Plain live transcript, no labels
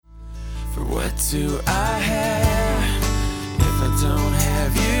What do I have if I don't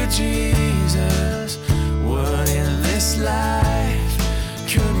have you, Jesus? What in this life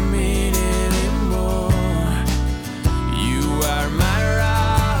could mean anymore? You are my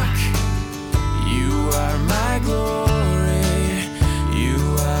rock, you are my glory, you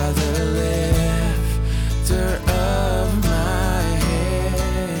are the lifter of my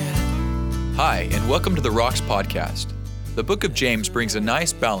head. Hi, and welcome to the Rocks Podcast. The book of James brings a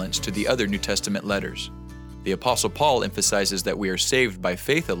nice balance to the other New Testament letters. The Apostle Paul emphasizes that we are saved by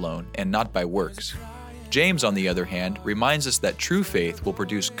faith alone and not by works. James, on the other hand, reminds us that true faith will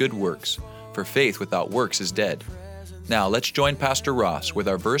produce good works, for faith without works is dead. Now, let's join Pastor Ross with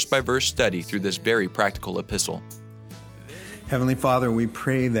our verse-by-verse study through this very practical epistle. Heavenly Father, we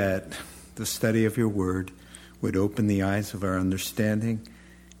pray that the study of your word would open the eyes of our understanding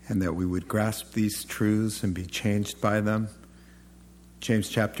and that we would grasp these truths and be changed by them. James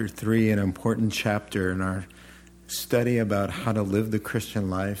chapter 3, an important chapter in our study about how to live the Christian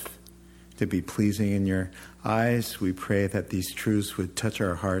life, to be pleasing in your eyes. We pray that these truths would touch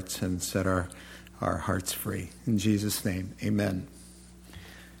our hearts and set our hearts free. In Jesus' name, amen.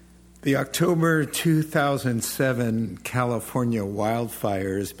 The October 2007 California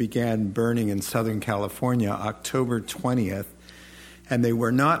wildfires began burning in Southern California October 20th, and they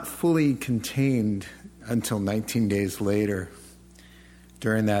were not fully contained until 19 days later.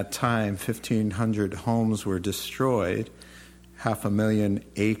 During that time, 1,500 homes were destroyed, 500,000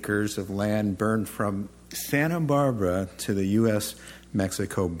 acres of land burned from Santa Barbara to the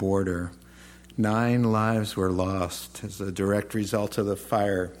U.S.-Mexico border. 9 lives were lost as a direct result of the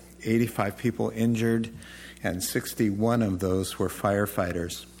fire. 85 people injured, and 61 of those were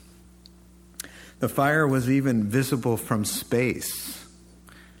firefighters. The fire was even visible from space.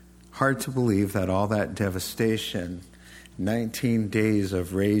 Hard to believe that all that devastation, 19 days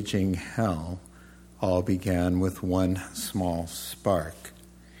of raging hell, all began with one small spark.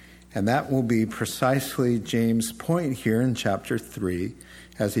 And that will be precisely James' point here in chapter 3,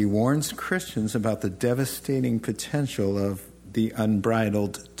 as he warns Christians about the devastating potential of the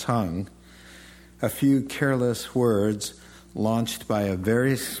unbridled tongue. A few careless words launched by a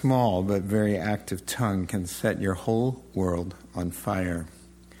very small but very active tongue can set your whole world on fire.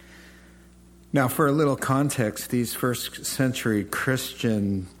 Now, for a little context, these first century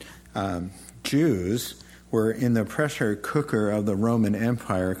Christian Jews were in the pressure cooker of the Roman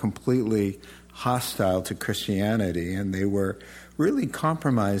Empire, completely hostile to Christianity, and they were really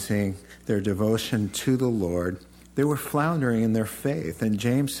compromising their devotion to the Lord. They were floundering in their faith, and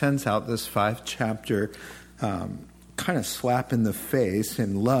James sends out this 5-chapter kind of slap in the face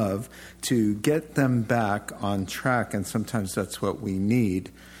in love to get them back on track, and sometimes that's what we need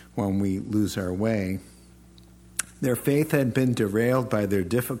when we lose our way. Their faith had been derailed by their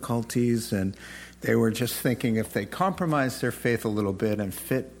difficulties, and they were just thinking if they compromised their faith a little bit and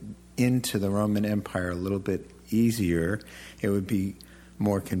fit into the Roman Empire a little bit easier, it would be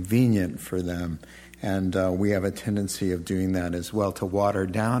more convenient for them. And we have a tendency of doing that as well, to water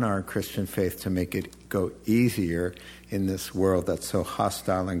down our Christian faith to make it go easier in this world that's so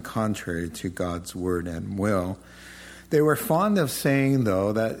hostile and contrary to God's word and will. They were fond of saying,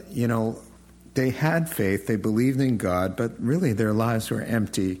 though, that, they had faith, they believed in God, but really their lives were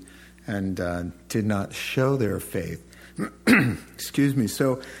empty and did not show their faith. Excuse me.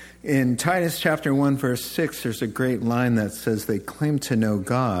 So in Titus chapter 1, verse 6, there's a great line that says they claim to know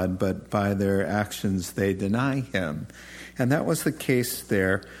God, but by their actions they deny him. And that was the case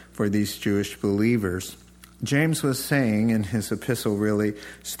there for these Jewish believers. James was saying in his epistle, really,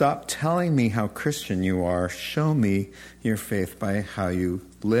 stop telling me how Christian you are. Show me your faith by how you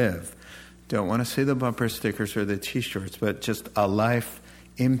live. Don't want to say the bumper stickers or the T-shirts, but just a life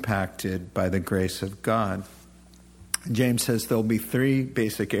impacted by the grace of God. James says there'll be 3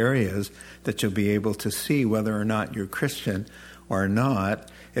 basic areas that you'll be able to see whether or not you're Christian or not.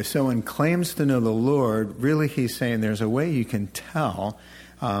 If someone claims to know the Lord, really he's saying there's a way you can tell.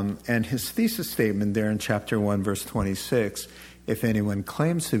 And his thesis statement there in chapter 1, verse 26, if anyone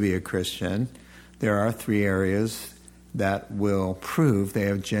claims to be a Christian, there are 3 areas that will prove they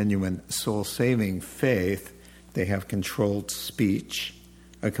have genuine soul-saving faith. They have controlled speech,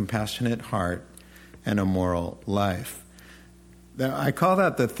 a compassionate heart, and a moral life. Now, I call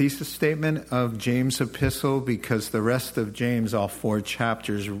that the thesis statement of James' epistle because the rest of James, all 4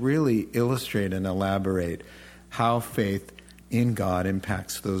 chapters, really illustrate and elaborate how faith in God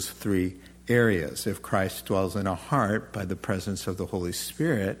impacts those 3 areas. If Christ dwells in a heart by the presence of the Holy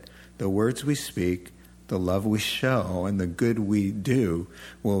Spirit, the words we speak, the love we show, and the good we do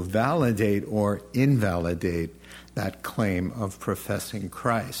will validate or invalidate that claim of professing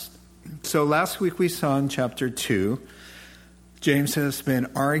Christ. So last week we saw in chapter 2, James has been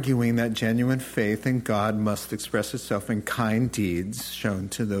arguing that genuine faith in God must express itself in kind deeds shown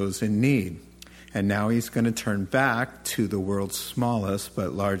to those in need. And now he's going to turn back to the world's smallest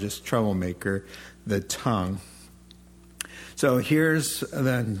but largest troublemaker, the tongue. So here's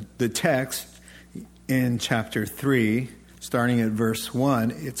the text in chapter 3, starting at verse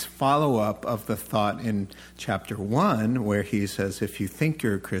 1. It's follow-up of the thought in chapter 1, where he says, if you think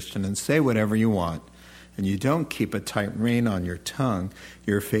you're a Christian and say whatever you want, and you don't keep a tight rein on your tongue,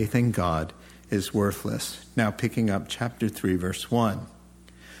 your faith in God is worthless. Now picking up chapter 3, verse 1.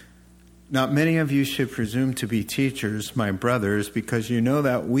 Not many of you should presume to be teachers, my brothers, because you know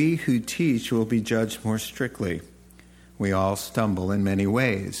that we who teach will be judged more strictly. We all stumble in many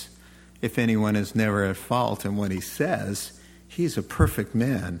ways. If anyone is never at fault in what he says, he's a perfect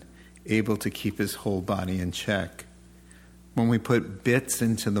man, able to keep his whole body in check. When we put bits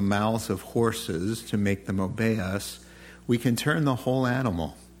into the mouths of horses to make them obey us, we can turn the whole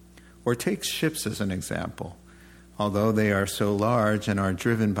animal. Or take ships as an example. Although they are so large and are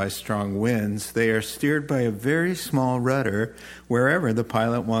driven by strong winds, they are steered by a very small rudder wherever the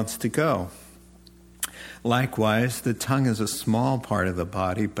pilot wants to go. Likewise, the tongue is a small part of the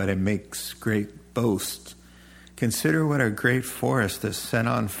body, but it makes great boast. Consider what a great forest is set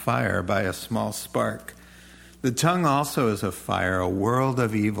on fire by a small spark. The tongue also is a fire, a world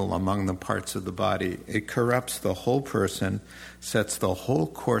of evil among the parts of the body. It corrupts the whole person, sets the whole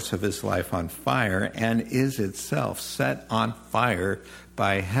course of his life on fire, and is itself set on fire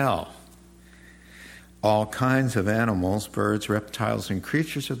by hell. All kinds of animals, birds, reptiles, and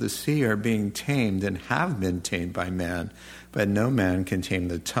creatures of the sea are being tamed and have been tamed by man, but no man can tame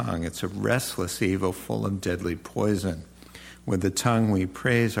the tongue. It's a restless evil full of deadly poison. With the tongue we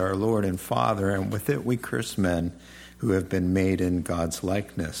praise our Lord and Father, and with it we curse men who have been made in God's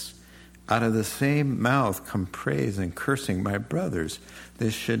likeness. Out of the same mouth come praise and cursing. My brothers,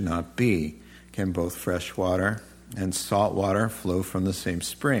 this should not be. Can both fresh water and salt water flow from the same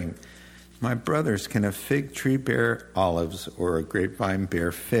spring? My brothers, can a fig tree bear olives or a grapevine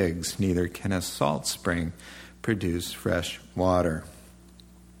bear figs? Neither can a salt spring produce fresh water.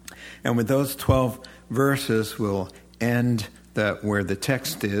 And with those 12 verses, we'll end where the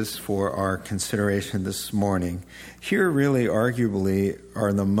text is for our consideration this morning. Here really arguably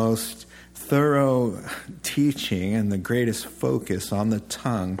are the most thorough teaching and the greatest focus on the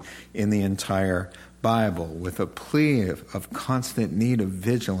tongue in the entire Bible, with a plea of constant need of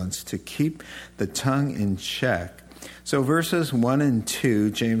vigilance to keep the tongue in check. So verses 1 and 2,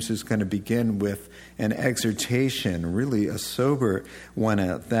 James is going to begin with an exhortation, really a sober one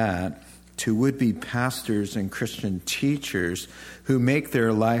at that, to would-be pastors and Christian teachers who make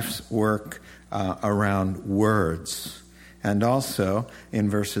their life's work around words. And also, in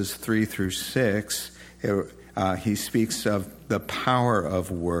verses 3 through 6, he speaks of the power of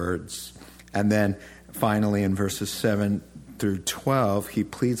words. And then, finally, in verses 7 through 12, he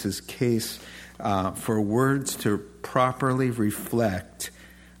pleads his case for words to properly reflect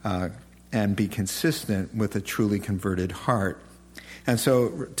and be consistent with a truly converted heart. And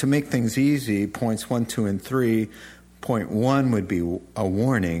so, to make things easy, points 1, 2, and 3, point 1 would be a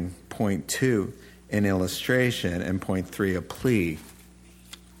warning, point 2, an illustration, and point 3, a plea.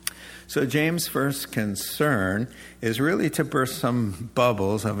 So James' first concern is really to burst some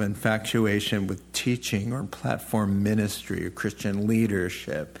bubbles of infatuation with teaching or platform ministry or Christian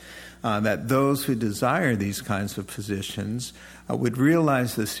leadership, that those who desire these kinds of positions would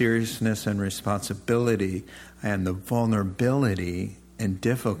realize the seriousness and responsibility and the vulnerability and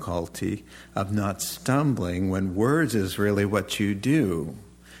difficulty of not stumbling when words is really what you do.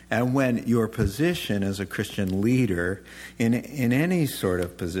 And when your position as a Christian leader in any sort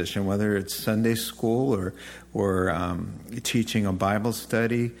of position, whether it's Sunday school or teaching a Bible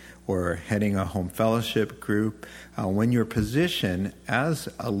study or heading a home fellowship group, when your position as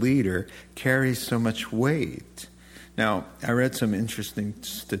a leader carries so much weight. Now, I read some interesting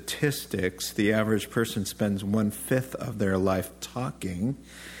statistics. The average person spends 1/5 of their life talking.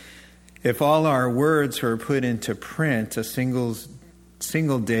 If all our words were put into print, a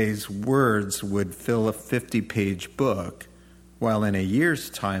single day's words would fill a 50-page book, while in a year's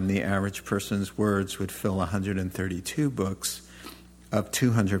time, the average person's words would fill 132 books of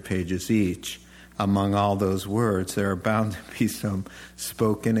 200 pages each. Among all those words, there are bound to be some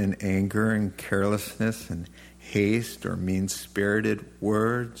spoken in anger and carelessness and haste or mean-spirited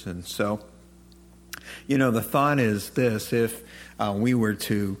words. And so, the thought is this: if we were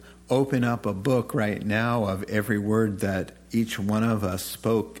to open up a book right now of every word that each one of us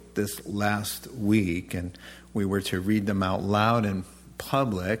spoke this last week, and we were to read them out loud and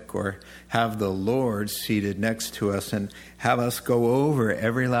public or have the Lord seated next to us and have us go over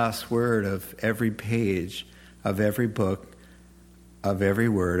every last word of every page of every book of every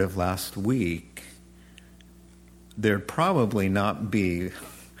word of last week, there'd probably not be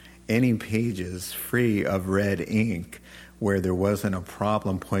any pages free of red ink where there wasn't a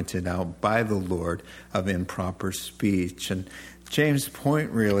problem pointed out by the Lord of improper speech. And James'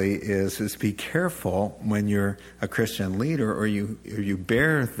 point really is be careful when you're a Christian leader or you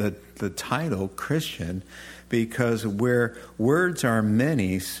bear the title Christian, because where words are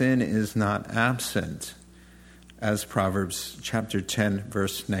many, sin is not absent. As Proverbs chapter 10,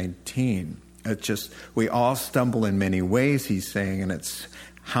 verse 19. We all stumble in many ways, he's saying, and it's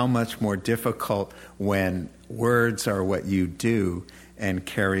how much more difficult when words are what you do and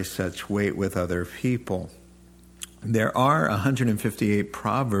carry such weight with other people. There are 158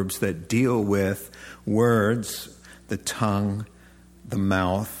 proverbs that deal with words, the tongue, the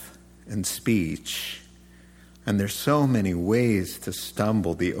mouth, and speech. And there's so many ways to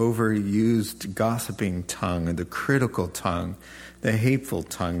stumble: the overused gossiping tongue, and the critical tongue, the hateful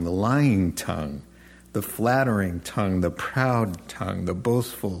tongue, the lying tongue, the flattering tongue, the proud tongue, the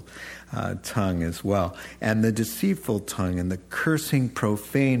boastful tongue as well, and the deceitful tongue, and the cursing,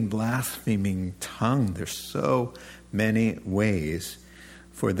 profane, blaspheming tongue. There's so many ways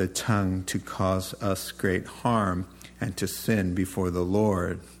for the tongue to cause us great harm and to sin before the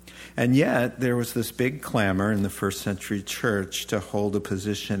Lord. And yet, there was this big clamor in the first century church to hold a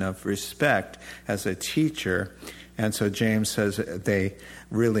position of respect as a teacher. And so James says they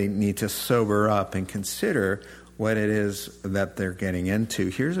really need to sober up and consider what it is that they're getting into.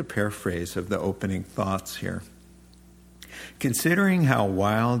 Here's a paraphrase of the opening thoughts here. Considering how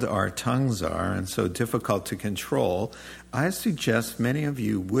wild our tongues are and so difficult to control, I suggest many of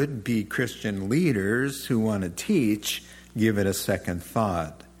you would-be Christian leaders who want to teach give it a second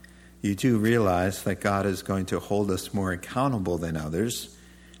thought. You do realize that God is going to hold us more accountable than others,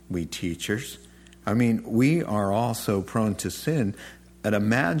 we teachers. I mean, we are all so prone to sin. And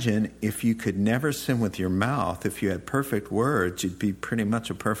imagine if you could never sin with your mouth. If you had perfect words, you'd be pretty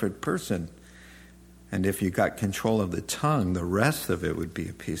much a perfect person. And if you got control of the tongue, the rest of it would be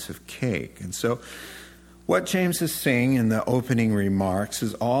a piece of cake. And so what James is saying in the opening remarks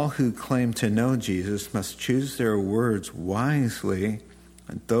is all who claim to know Jesus must choose their words wisely.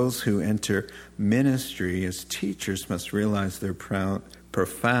 And those who enter ministry as teachers must realize their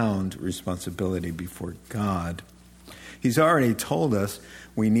profound responsibility before God. He's already told us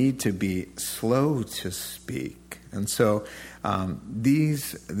we need to be slow to speak. And so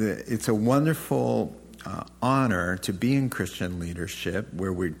it's a wonderful honor to be in Christian leadership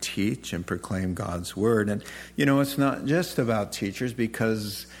where we teach and proclaim God's word. And, it's not just about teachers,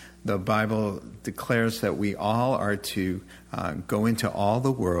 because the Bible declares that we all are to go into all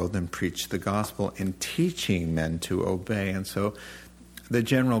the world and preach the gospel and teaching men to obey. And so the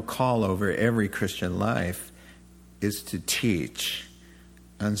general call over every Christian life is to teach.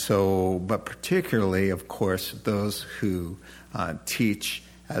 And so, but particularly, of course, those who teach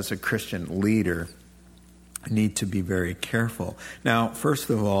as a Christian leader need to be very careful. Now, first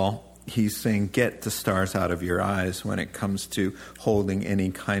of all, he's saying get the stars out of your eyes when it comes to holding any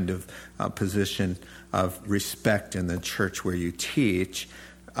kind of position of respect in the church where you teach.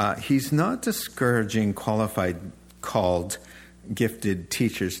 He's not discouraging called, gifted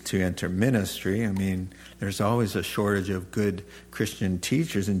teachers to enter ministry. I mean, there's always a shortage of good Christian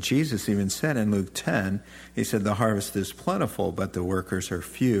teachers. And Jesus even said in Luke 10, he said, the harvest is plentiful, but the workers are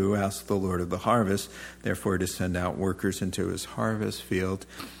few. Ask the Lord of the harvest, therefore, to send out workers into his harvest field.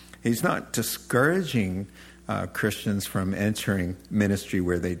 He's not discouraging Christians from entering ministry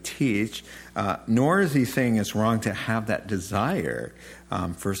where they teach, nor is he saying it's wrong to have that desire.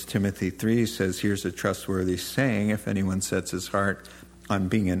 1 Timothy 3 says, here's a trustworthy saying, if anyone sets his heart on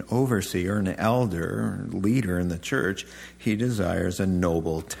being an overseer, an elder, leader in the church, he desires a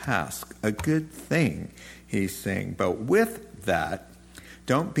noble task, a good thing, he's saying. But with that,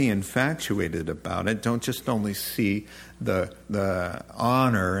 don't be infatuated about it. Don't just only see the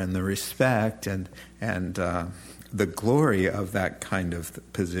honor and the respect and the glory of that kind of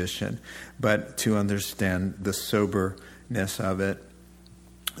position, but to understand the soberness of it.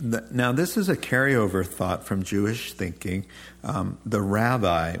 Now, this is a carryover thought from Jewish thinking. The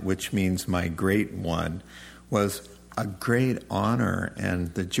rabbi, which means my great one, was a great honor,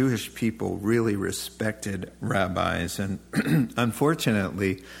 and the Jewish people really respected rabbis. And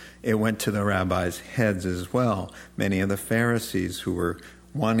unfortunately, it went to the rabbis' heads as well. Many of the Pharisees who were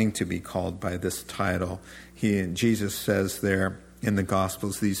wanting to be called by this title, Jesus says there in the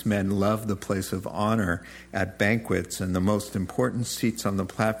Gospels, these men love the place of honor at banquets and the most important seats on the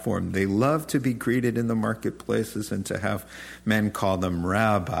platform. They love to be greeted in the marketplaces and to have men call them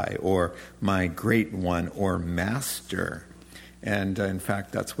rabbi or my great one or master. And in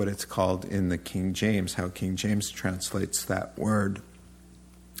fact, that's what it's called in the King James, how King James translates that word.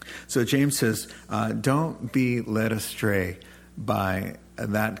 So James says, don't be led astray by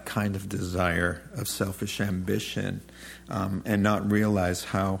that kind of desire of selfish ambition and not realize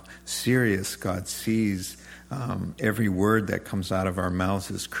how serious God sees every word that comes out of our mouths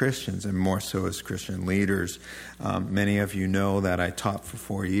as Christians, and more so as Christian leaders. Many of you know that I taught for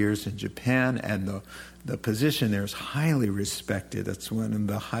 4 years in Japan, and the position there is highly respected. It's one of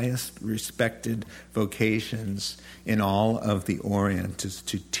the highest respected vocations in all of the Orient, is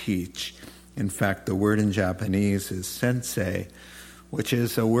to teach. In fact, the word in Japanese is sensei, which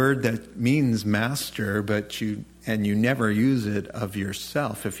is a word that means master, but you never use it of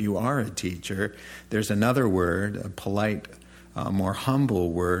yourself if you are a teacher. There's another word, a polite, more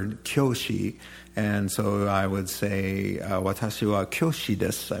humble word, kyoshi. And so I would say, watashi wa kyoshi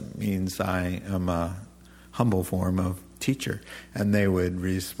desu. That means I am a humble form of teacher. And they would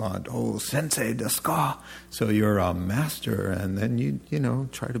respond, oh, sensei desu ka? So you're a master. And then you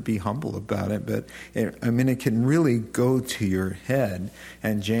try to be humble about it. But it can really go to your head.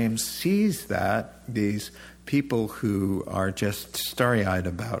 And James sees that, these people who are just starry-eyed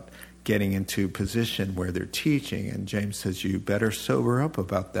about getting into position where they're teaching. And James says, you better sober up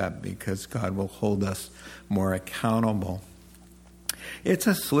about that, because God will hold us more accountable. It's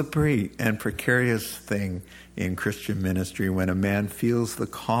a slippery and precarious thing in Christian ministry when a man feels the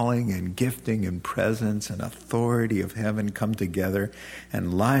calling and gifting and presence and authority of heaven come together,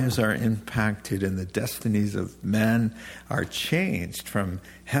 and lives are impacted and the destinies of men are changed from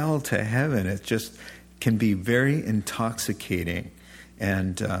hell to heaven. It just can be very intoxicating,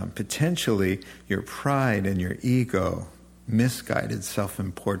 and potentially your pride and your ego, misguided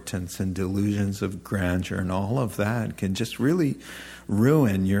self-importance and delusions of grandeur and all of that can just really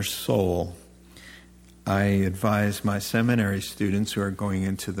ruin your soul. I advise my seminary students who are going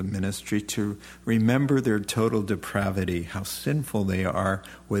into the ministry to remember their total depravity, how sinful they are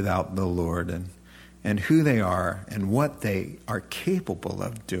without the Lord, and who they are and what they are capable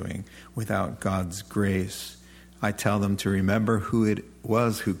of doing without God's grace. I tell them to remember who it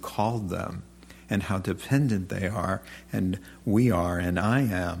was who called them and how dependent they are, and we are, and I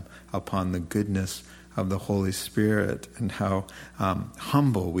am, upon the goodness of the Holy Spirit, and how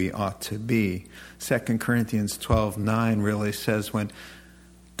humble we ought to be. 2 Corinthians 12:9 really says when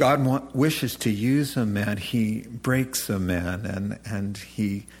God wishes to use a man, he breaks a man, and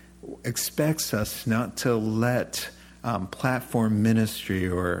he expects us not to let platform ministry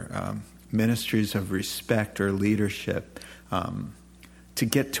or ministries of respect or leadership to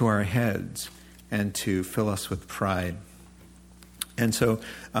get to our heads and to fill us with pride. And so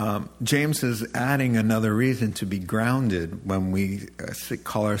James is adding another reason to be grounded when we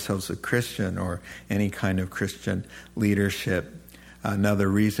call ourselves a Christian or any kind of Christian leadership. Another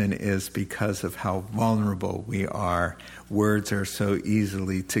reason is because of how vulnerable we are. Words are so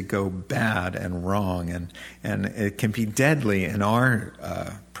easily to go bad and wrong, and it can be deadly in our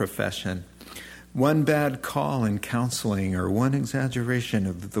profession. One bad call in counseling, or one exaggeration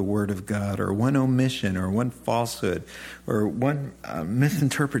of the Word of God, or one omission, or one falsehood, or one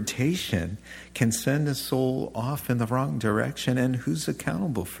misinterpretation can send a soul off in the wrong direction, and who's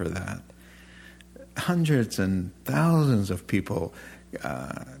accountable for that? Hundreds and thousands of people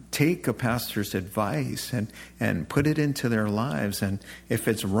take a pastor's advice and put it into their lives, and if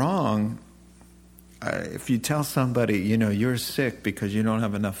it's wrong, if you tell somebody, you're sick because you don't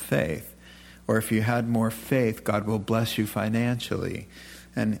have enough faith, or if you had more faith, God will bless you financially.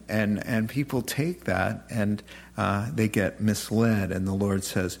 And people take that and they get misled. And the Lord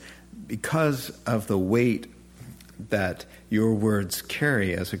says, because of the weight that your words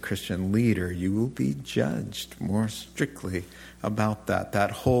carry as a Christian leader, you will be judged more strictly about that.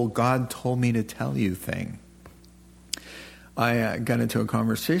 That whole God told me to tell you thing. I got into a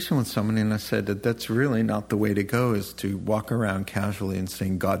conversation with someone and I said that that's really not the way to go, is to walk around casually and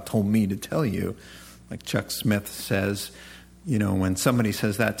saying, God told me to tell you. Like Chuck Smith says, when somebody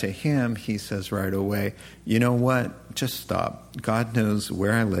says that to him, he says right away, you know what, just stop. God knows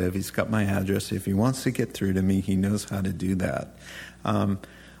where I live. He's got my address. If he wants to get through to me, he knows how to do that.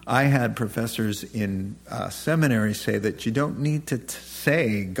 I had professors in seminary say that you don't need to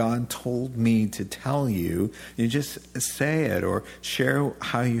say, God told me to tell you. You just say it or share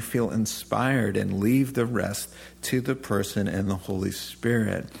how you feel inspired and leave the rest to the person and the Holy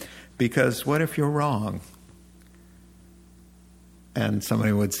Spirit. Because what if you're wrong? And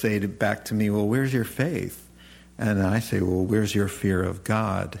somebody would say back to me, well, where's your faith? And I say, well, where's your fear of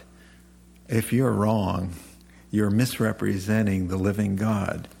God? If you're wrong, you're misrepresenting the living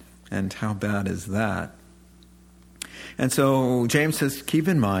God. And how bad is that? And so James says, keep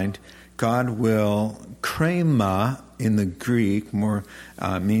in mind, God will, krema in the Greek more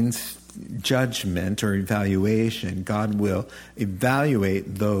means judgment or evaluation. God will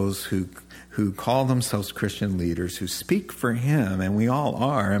evaluate those who call themselves Christian leaders, who speak for him, and we all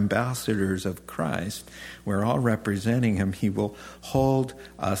are ambassadors of Christ. We're all representing him. He will hold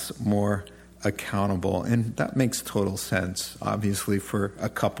us more accountable. And that makes total sense, obviously, for a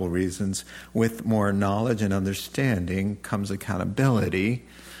couple reasons. With more knowledge and understanding comes accountability.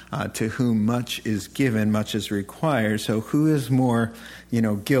 To whom much is given, much is required. So who is more,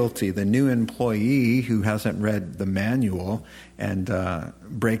 guilty? The new employee who hasn't read the manual and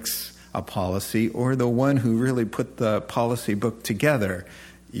breaks a policy, or the one who really put the policy book together,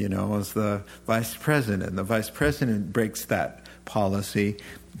 as the vice president. The vice president breaks that policy.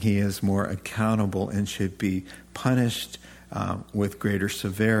 He is more accountable and should be punished with greater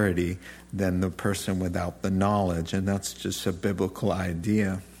severity than the person without the knowledge. And that's just a biblical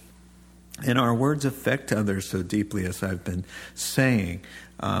idea. And our words affect others so deeply, as I've been saying.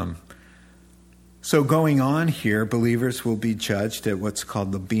 So going on here, believers will be judged at what's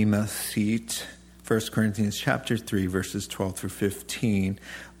called the Bema seat. 1 Corinthians chapter 3, verses 12 through 15.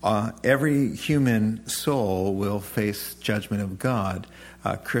 Every human soul will face judgment of God.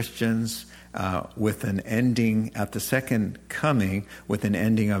 Christians with an ending at the second coming, with an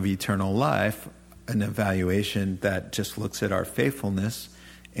ending of eternal life, an evaluation that just looks at our faithfulness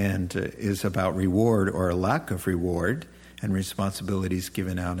and is about reward or a lack of reward and responsibilities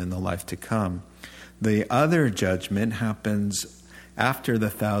given out in the life to come. The other judgment happens after the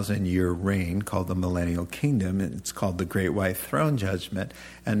 1,000-year reign, called the millennial kingdom. It's called the Great White Throne Judgment.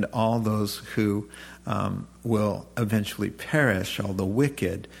 And all those who will eventually perish, all the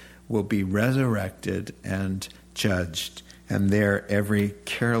wicked, will be resurrected and judged. And there, every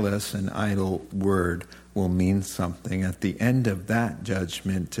careless and idle word will mean something. At the end of that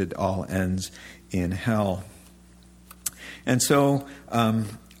judgment, it all ends in hell. And so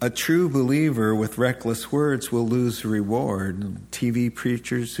a true believer with reckless words will lose reward. TV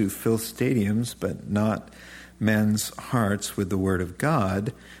preachers who fill stadiums but not men's hearts with the word of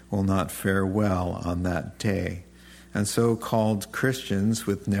God will not fare well on that day. And so-called Christians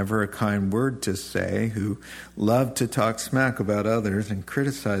with never a kind word to say, who love to talk smack about others and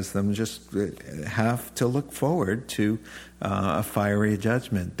criticize them, just have to look forward to a fiery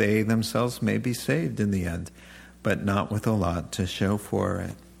judgment. They themselves may be saved in the end, but not with a lot to show for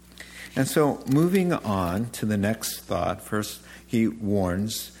it. And so moving on to the next thought, first he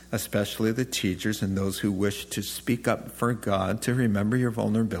warns especially the teachers and those who wish to speak up for God to remember your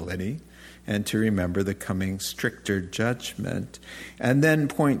vulnerability and to remember the coming stricter judgment. And then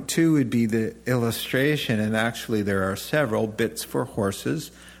point 2 would be the illustration, and actually there are several: bits for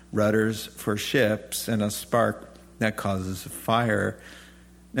horses, rudders for ships, and a spark that causes a fire.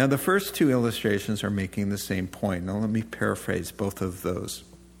 Now the first 2 illustrations are making the same point. Now let me paraphrase both of those.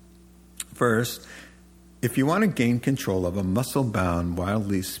 First, if you want to gain control of a muscle-bound,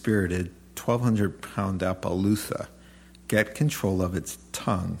 wildly spirited 1,200-pound Appaloosa, get control of its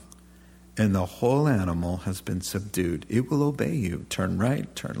tongue, and the whole animal has been subdued. It will obey you. Turn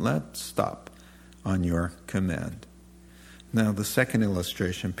right, turn left, stop on your command. Now the second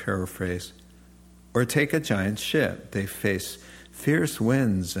illustration, paraphrase. Or take a giant ship. They face fierce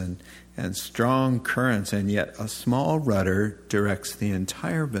winds and strong currents, and yet a small rudder directs the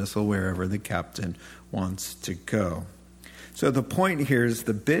entire vessel wherever the captain wants to go. So the point here is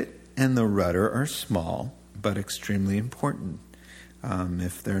the bit and the rudder are small, but extremely important.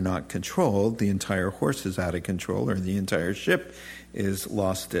 If they're not controlled, the entire horse is out of control, or the entire ship is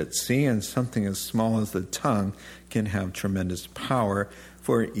lost at sea, and something as small as the tongue can have tremendous power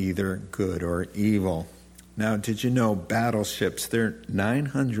for either good or evil. Now, did you know battleships, they're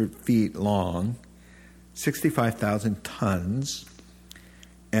 900 feet long, 65,000 tons,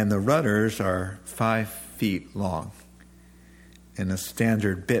 and the rudders are 5 feet long. And a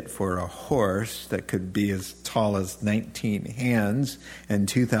standard bit for a horse that could be as tall as 19 hands and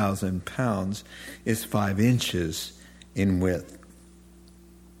 2,000 pounds is 5 inches in width.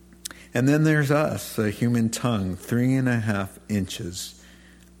 And then there's us, a human tongue, 3.5 inches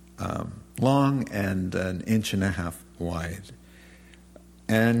long and 1.5 inches wide.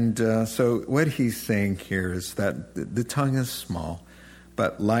 And so what he's saying here is that the tongue is small,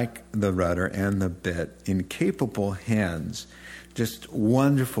 but like the rudder and the bit, in capable hands, just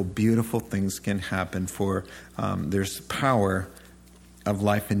wonderful, beautiful things can happen. For there's power of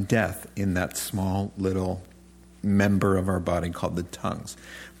life and death in that small little member of our body called the tongues.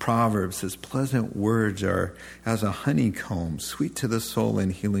 Proverbs says, pleasant words are as a honeycomb, sweet to the soul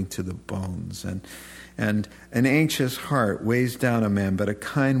and healing to the bones. And an anxious heart weighs down a man, but a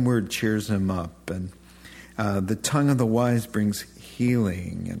kind word cheers him up. And the tongue of the wise brings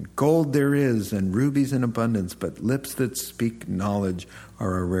healing. And gold there is, and rubies in abundance, but lips that speak knowledge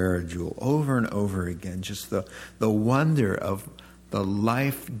are a rare jewel. Over and over again, just the wonder of the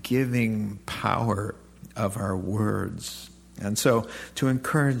life-giving power of our words. And so to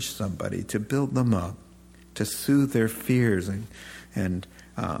encourage somebody, to build them up, to soothe their fears and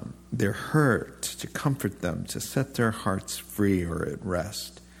their hurt, to comfort them, to set their hearts free or at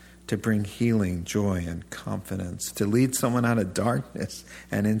rest, to bring healing, joy, and confidence, to lead someone out of darkness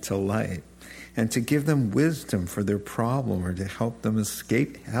and into light, and to give them wisdom for their problem or to help them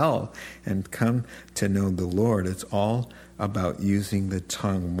escape hell and come to know the Lord. It's all about using the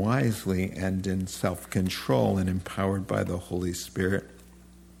tongue wisely and in self-control and empowered by the Holy Spirit.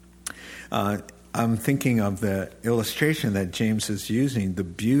 I'm thinking of the illustration that James is using, the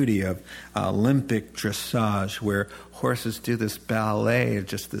beauty of Olympic dressage, where horses do this ballet of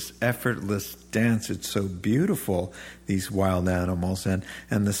just this effortless dance. It's so beautiful, these wild animals. And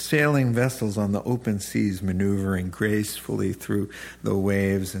the sailing vessels on the open seas maneuvering gracefully through the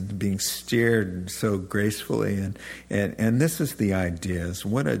waves and being steered so gracefully. And this is the idea, is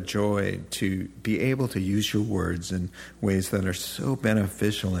what a joy to be able to use your words in ways that are so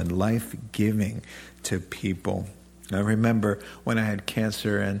beneficial and life-giving to people. I remember when I had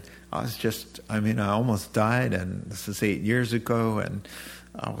cancer and I almost died, and this is 8 years ago, and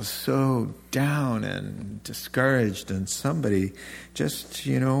I was so down and discouraged, and somebody just,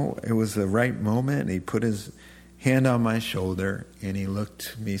 it was the right moment, and he put his hand on my shoulder, and he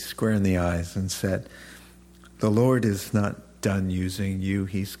looked me square in the eyes and said, the Lord is not done using you.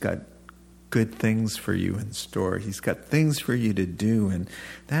 He's got good things for you in store. He's got things for you to do. And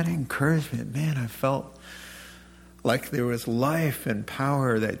that encouragement, man, I felt like there was life and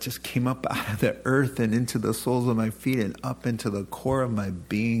power that just came up out of the earth and into the soles of my feet and up into the core of my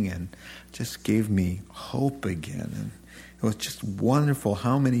being and just gave me hope again. And it was just wonderful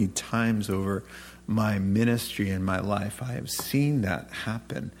how many times over my ministry and my life I have seen that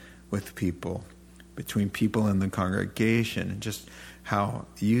happen with people, between people in the congregation, and just how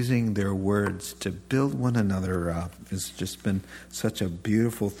using their words to build one another up has just been such a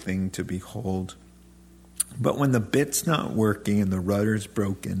beautiful thing to behold. But when the bit's not working and the rudder's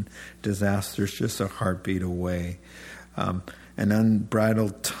broken, disaster's just a heartbeat away. An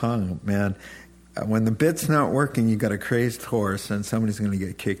unbridled tongue, man. When the bit's not working, you got a crazed horse and somebody's going to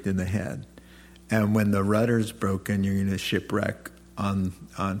get kicked in the head. And when the rudder's broken, you're going to shipwreck on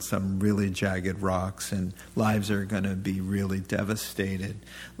some really jagged rocks, and lives are going to be really devastated.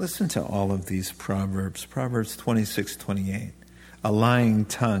 Listen to all of these Proverbs. Proverbs 26:28. A lying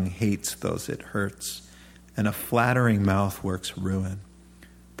tongue hates those it hurts, and a flattering mouth works ruin.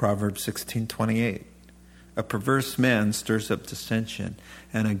 Proverbs 16:28. A perverse man stirs up dissension,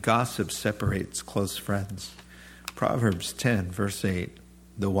 and a gossip separates close friends. Proverbs 10, verse 8.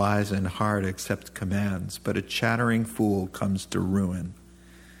 The wise in heart accept commands, but a chattering fool comes to ruin.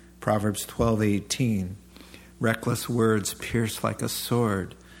 Proverbs 12:18. Reckless words pierce like a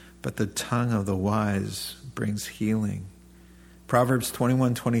sword, but the tongue of the wise brings healing. Proverbs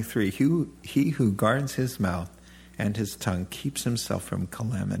 21:23. He who guards his mouth and his tongue keeps himself from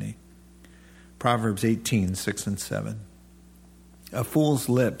calamity. Proverbs 18:6 and 7. A fool's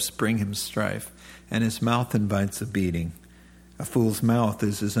lips bring him strife, and his mouth invites a beating. A fool's mouth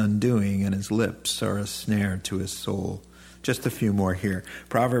is his undoing, and his lips are a snare to his soul. Just a few more here.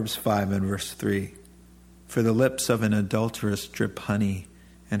 Proverbs 5 and verse 3. For the lips of an adulteress drip honey,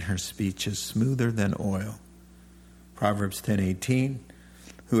 and her speech is smoother than oil. Proverbs 10:18.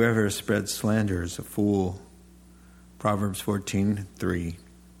 Whoever spreads slander is a fool. Proverbs 14:3.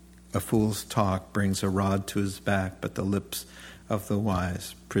 A fool's talk brings a rod to his back, but the lips of the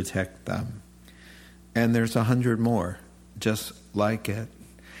wise protect them. And there's 100 more just like it.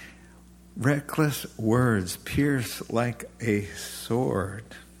 Reckless words pierce like a sword.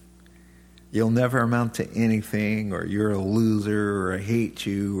 You'll never amount to anything, or you're a loser, or I hate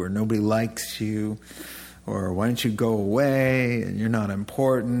you, or nobody likes you, or why don't you go away, and you're not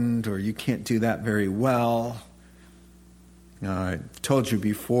important, or you can't do that very well. I told you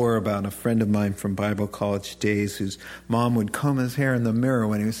before about a friend of mine from Bible college days whose mom would comb his hair in the mirror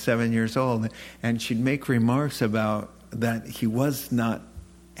when he was 7 years old, and she'd make remarks about that he was not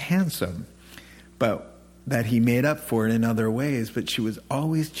handsome, but that he made up for it in other ways. But she was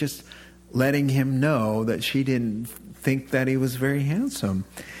always just letting him know that she didn't think that he was very handsome.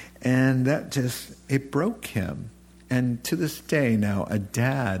 And it broke him. And to this day now, a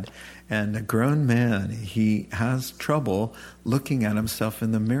dad and a grown man, he has trouble looking at himself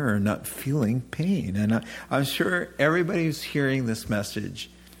in the mirror, not feeling pain. And I'm sure everybody who's hearing this message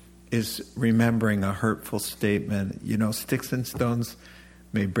is remembering a hurtful statement. Sticks and stones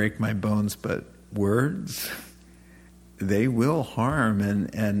may break my bones, but words, they will harm.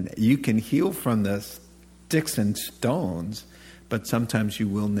 And you can heal from the sticks and stones, but sometimes you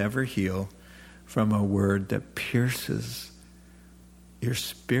will never heal from a word that pierces your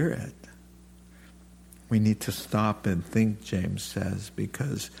spirit. We need to stop and think, James says,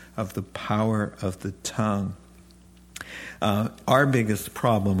 because of the power of the tongue. Our biggest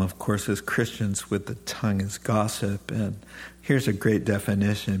problem, of course, as Christians with the tongue is gossip. And here's a great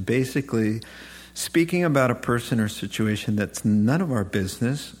definition. Basically, speaking about a person or situation that's none of our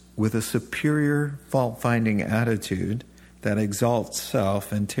business with a superior fault-finding attitude that exalts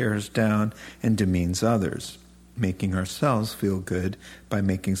self and tears down and demeans others, making ourselves feel good by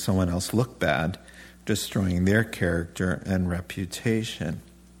making someone else look bad, destroying their character and reputation.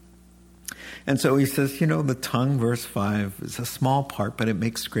 And so he says, the tongue, verse 5, is a small part, but it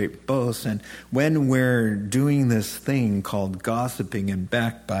makes great boasts. And when we're doing this thing called gossiping and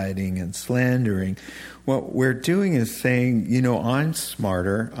backbiting and slandering, what we're doing is saying, I'm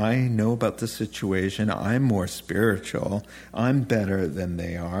smarter. I know about the situation. I'm more spiritual. I'm better than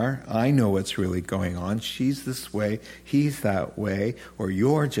they are. I know what's really going on. She's this way. He's that way. Or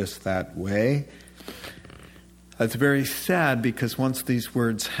you're just that way. It's very sad because once these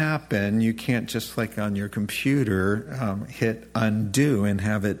words happen, you can't just like on your computer hit undo and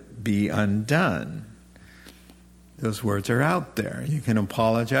have it be undone. Those words are out there. You can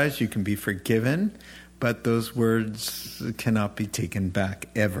apologize, you can be forgiven, but those words cannot be taken back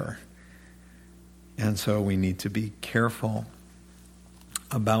ever. And so we need to be careful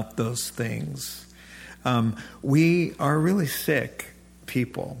about those things. We are really sick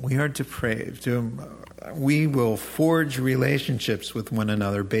people. We are depraved. We will forge relationships with one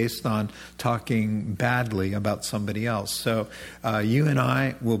another based on talking badly about somebody else. So you and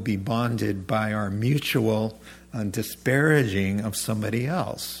I will be bonded by our mutual disparaging of somebody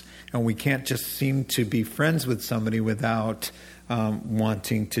else. And we can't just seem to be friends with somebody without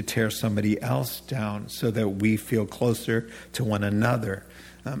wanting to tear somebody else down so that we feel closer to one another.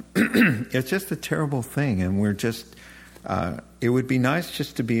 It's just a terrible thing, and we're just... it would be nice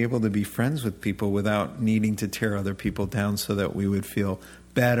just to be able to be friends with people without needing to tear other people down so that we would feel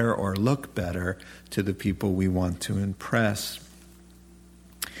better or look better to the people we want to impress.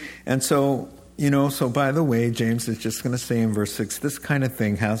 And so, so by the way, James is just going to say in verse 6, this kind of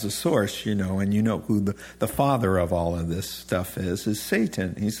thing has a source, and who the father of all of this stuff is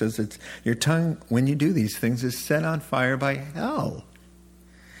Satan. He says it's your tongue, when you do these things, is set on fire by hell.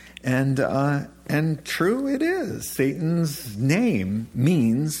 And true it is. Satan's name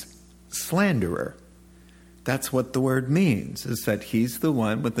means slanderer. That's what the word means, is that he's the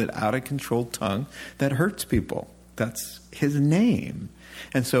one with an out-of-control tongue that hurts people. That's his name.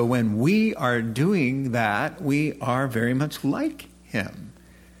 And so when we are doing that, we are very much like him.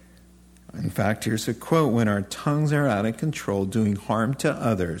 In fact, here's a quote, when our tongues are out of control, doing harm to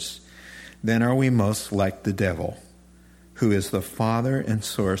others, then are we most like the devil, who is the father and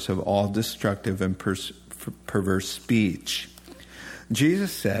source of all destructive and perverse speech.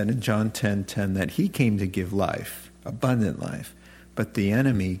 Jesus said in John 10:10 that he came to give life, abundant life, but the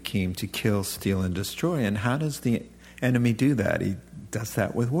enemy came to kill, steal, and destroy. And how does the enemy do that? He does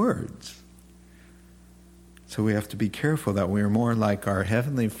that with words. So we have to be careful that we are more like our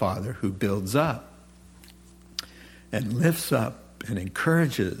Heavenly Father, who builds up and lifts up and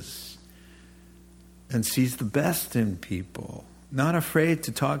encourages and sees the best in people, not afraid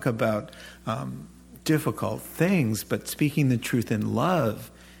to talk about difficult things, but speaking the truth in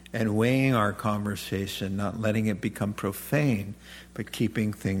love and weighing our conversation, not letting it become profane, but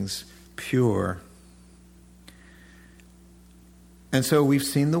keeping things pure. And so we've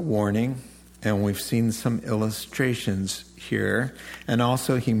seen the warning, and we've seen some illustrations here. And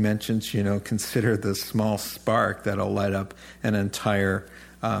also he mentions, consider the small spark that'll light up an entire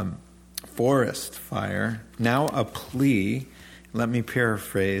forest fire. Now a plea, let me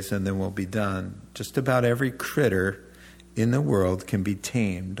paraphrase and then we'll be done. Just about every critter in the world can be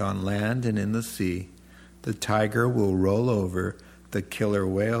tamed on land and in the sea. The tiger will roll over, the killer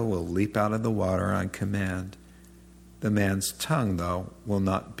whale will leap out of the water on command. The man's tongue, though, will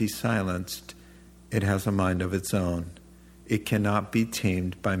not be silenced. It has a mind of its own. It cannot be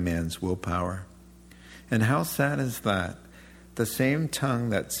tamed by man's willpower. And how sad is that? The same tongue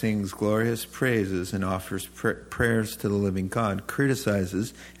that sings glorious praises and offers prayers to the living God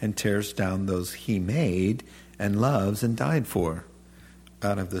criticizes and tears down those he made and loves and died for.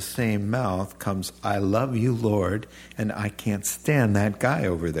 Out of the same mouth comes, I love you, Lord, and I can't stand that guy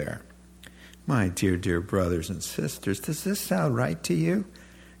over there. My dear, dear brothers and sisters, does this sound right to you?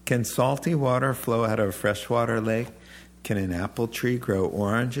 Can salty water flow out of a freshwater lake? Can an apple tree grow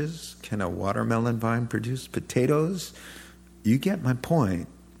oranges? Can a watermelon vine produce potatoes? You get my point.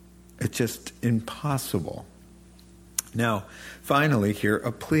 It's just impossible. Now, finally here,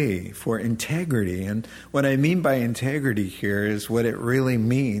 a plea for integrity. And what I mean by integrity here is what it really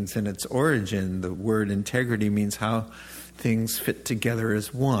means in its origin. The word integrity means how things fit together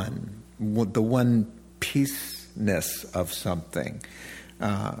as one, the one piece-ness of something.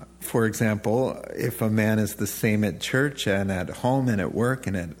 For example, if a man is the same at church and at home and at work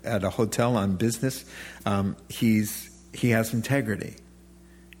and at a hotel on business, he has integrity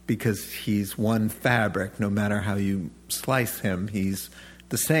because he's one fabric. No matter how you slice him, he's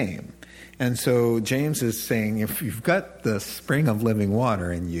the same. And so James is saying, if you've got the spring of living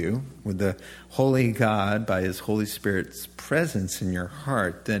water in you, with the holy God by his Holy Spirit's presence in your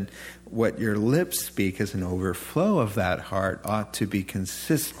heart, then what your lips speak as an overflow of that heart ought to be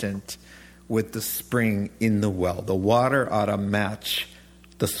consistent with the spring in the well. The water ought to match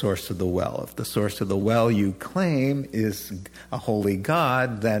the source of the well. If the source of the well you claim is a holy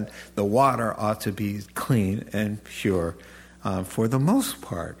God, then the water ought to be clean and pure for the most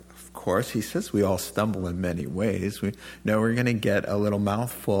part. Of course, he says we all stumble in many ways. We know we're going to get a little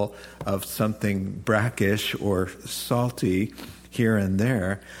mouthful of something brackish or salty here and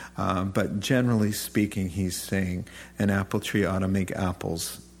there, but generally speaking, he's saying an apple tree ought to make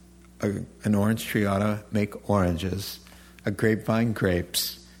apples, an orange tree ought to make oranges, a grapevine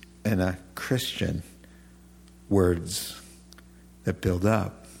grapes, and a Christian words that build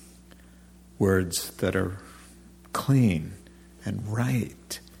up, words that are clean and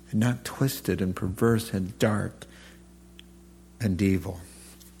right and not twisted and perverse and dark and evil.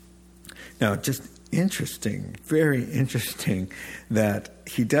 Now, just interesting, very interesting that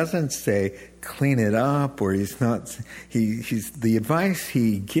he doesn't say clean it up, or he's the advice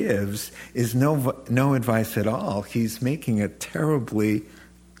he gives is no advice at all. He's making a terribly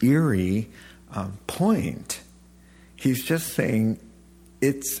eerie point. He's just saying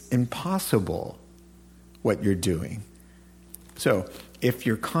it's impossible what you're doing. So if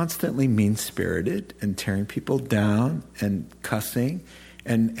you're constantly mean-spirited and tearing people down and cussing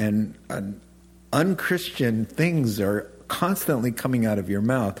and unchristian things are constantly coming out of your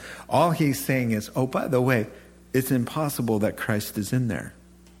mouth, all he's saying is, oh, by the way, it's impossible that Christ is in there.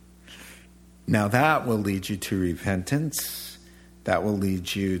 Now that will lead you to repentance. That will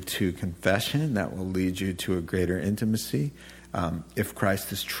lead you to confession. That will lead you to a greater intimacy. If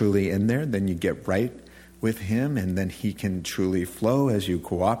Christ is truly in there, then you get right with him, and then he can truly flow as you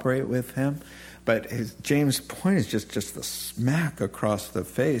cooperate with him. But James' point is just the smack across the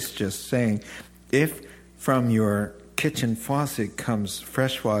face, just saying, if from your kitchen faucet comes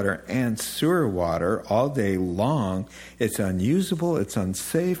fresh water and sewer water all day long, it's unusable, it's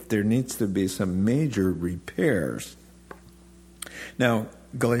unsafe, there needs to be some major repairs. Now,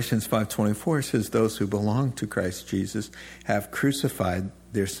 Galatians 5:24 says, those who belong to Christ Jesus have crucified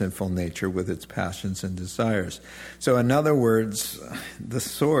their sinful nature with its passions and desires. So in other words, the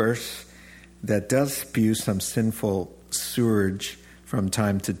source that does spew some sinful sewage from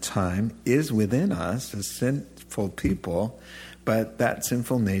time to time is within us as sinful people, but that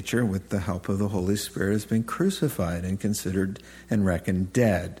sinful nature, with the help of the Holy Spirit, has been crucified and considered and reckoned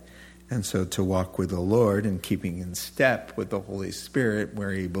dead. And so to walk with the Lord and keeping in step with the Holy Spirit,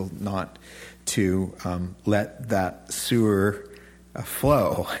 we're able not to let that sewer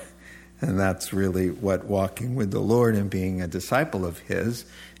flow. And that's really what walking with the Lord and being a disciple of his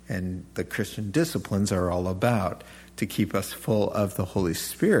and the Christian disciplines are all about, to keep us full of the Holy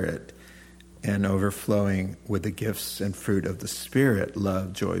Spirit and overflowing with the gifts and fruit of the Spirit,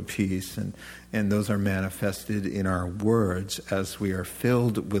 love, joy, peace, and those are manifested in our words as we are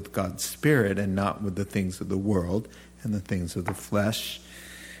filled with God's Spirit and not with the things of the world and the things of the flesh,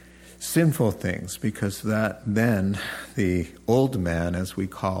 sinful things, because that then the old man, as we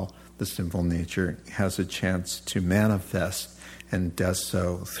call the sinful nature, has a chance to manifest and does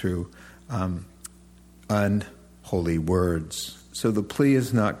so through unholy words. So the plea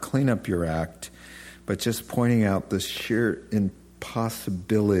is not clean up your act, but just pointing out the sheer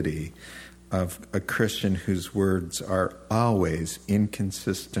impossibility of a Christian whose words are always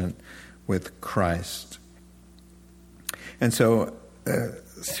inconsistent with Christ. And so,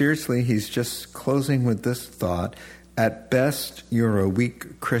 seriously, he's just closing with this thought. At best, you're a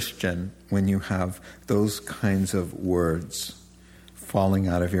weak Christian when you have those kinds of words falling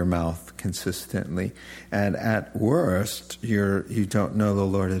out of your mouth consistently. And at worst, you don't know the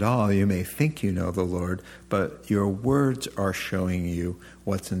Lord at all. You may think you know the Lord, but your words are showing you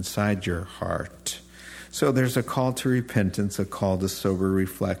what's inside your heart. So there's a call to repentance, a call to sober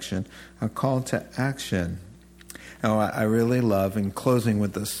reflection, a call to action. Now, I really love, in closing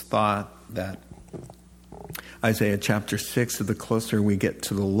with this thought, that Isaiah chapter 6, the closer we get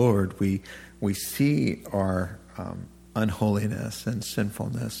to the Lord, we see our unholiness and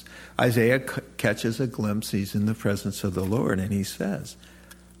sinfulness. Isaiah catches a glimpse. He's in the presence of the Lord, and he says,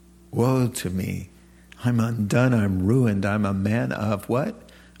 "Woe to me, I'm undone, I'm ruined, I'm a man of" what?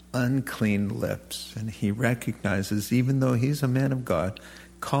 Unclean lips. And he recognizes, even though he's a man of God,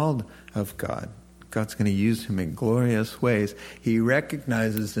 called of God, God's going to use him in glorious ways. He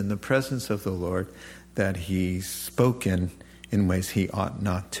recognizes in the presence of the Lord that he's spoken in ways he ought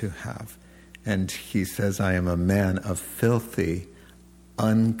not to have. And he says, "I am a man of filthy,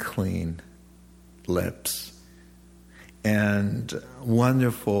 unclean lips." And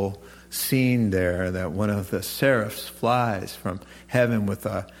wonderful scene there that one of the seraphs flies from heaven with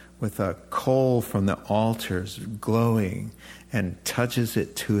a coal from the altars glowing and touches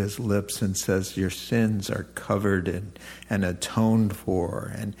it to his lips and says, "Your sins are covered and atoned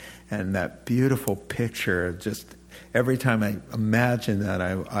for." And that beautiful picture, just every time I imagine that,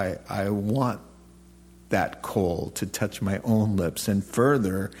 I want that coal to touch my own lips, and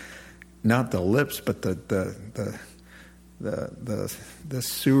further, not the lips, but the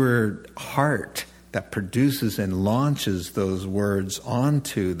sewer heart that produces and launches those words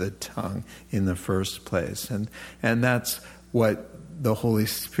onto the tongue in the first place. And that's what the Holy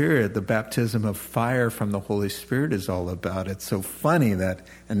Spirit, the baptism of fire from the Holy Spirit, is all about. It's so funny that,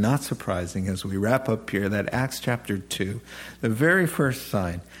 and not surprising as we wrap up here, that Acts chapter 2, the very first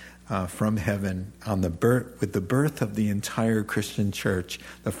sign from heaven with the birth of the entire Christian church,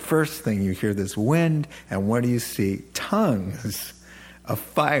 the first thing you hear this wind, and what do you see? Tongues of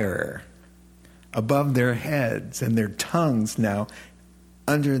fire above their heads, and their tongues now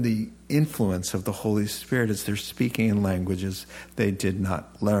under the influence of the Holy Spirit as they're speaking in languages they did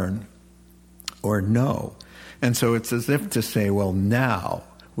not learn or know. And so it's as if to say, well, now,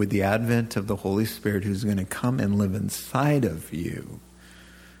 with the advent of the Holy Spirit who's going to come and live inside of you,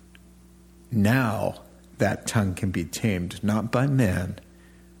 now that tongue can be tamed, not by man,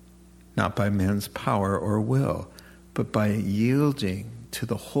 not by man's power or will, but by yielding to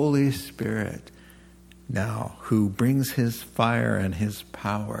the Holy Spirit now, who brings his fire and his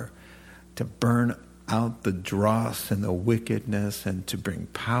power to burn out the dross and the wickedness, and to bring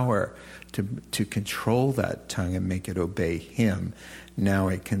power to control that tongue and make it obey him. Now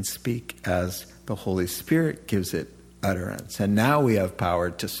it can speak as the Holy Spirit gives it utterance. And now we have power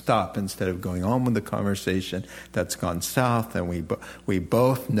to stop instead of going on with the conversation that's gone south, and we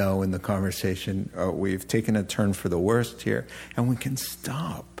both know in the conversation we've taken a turn for the worst here, and we can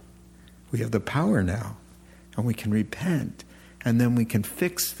stop. We have the power now, and we can repent, and then we can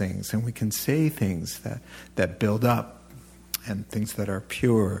fix things, and we can say things that build up, and things that are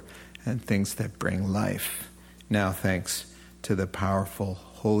pure, and things that bring life. Now, thanks to the powerful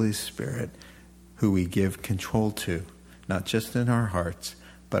Holy Spirit, who we give control to, not just in our hearts,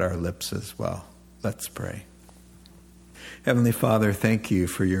 but our lips as well. Let's pray. Heavenly Father, thank you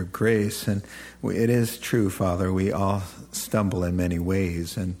for your grace. And it is true, Father, we all stumble in many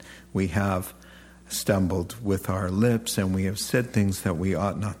ways, and we have stumbled with our lips, and we have said things that we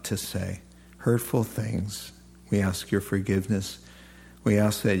ought not to say, hurtful things. We ask your forgiveness. We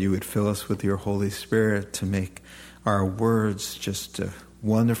ask that you would fill us with your Holy Spirit to make our words just a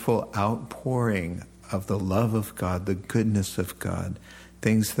wonderful outpouring of the love of God, the goodness of God,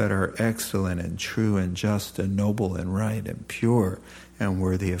 things that are excellent and true and just and noble and right and pure and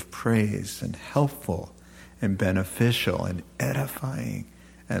worthy of praise and helpful and beneficial and edifying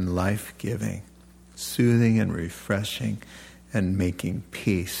and life-giving, soothing and refreshing and making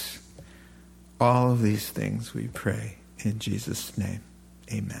peace. All of these things we pray in Jesus' name.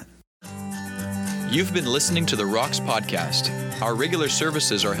 Amen. You've been listening to the Rocks Podcast. Our regular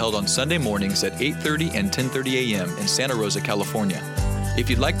services are held on Sunday mornings at 8:30 and 10:30 a.m. in Santa Rosa, California. If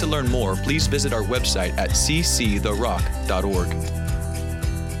you'd like to learn more, please visit our website at cctherock.org.